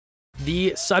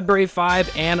The Sudbury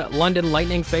 5 and London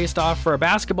Lightning faced off for a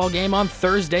basketball game on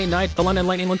Thursday night. The London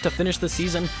Lightning looked to finish the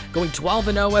season going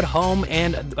 12-0 at home,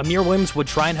 and Amir Williams would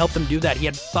try and help them do that. He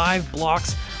had 5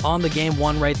 blocks on the game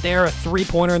one right there, a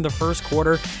 3-pointer in the first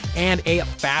quarter, and a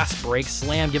fast break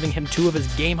slam, giving him 2 of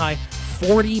his game-high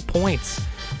 40 points.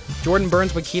 Jordan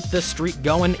Burns would keep this streak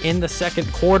going in the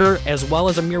second quarter, as well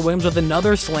as Amir Williams with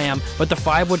another slam, but the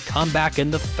 5 would come back in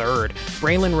the third.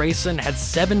 Braylon Rayson had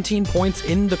 17 points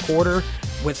in the quarter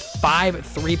with 5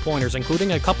 3-pointers,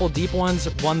 including a couple deep ones,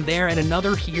 one there and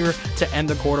another here to end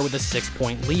the quarter with a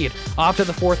 6-point lead. After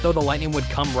the fourth, though, the Lightning would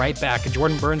come right back.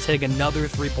 Jordan Burns hitting another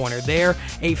 3-pointer there,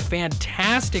 a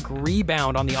fantastic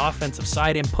rebound on the offensive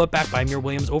side and put back by Amir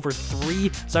Williams over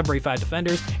 3 Sudbury 5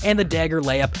 defenders, and the dagger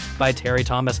layup by Terry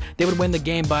Thomas. They would win the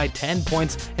game by 10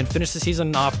 points and finish the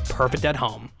season off perfect at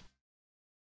home.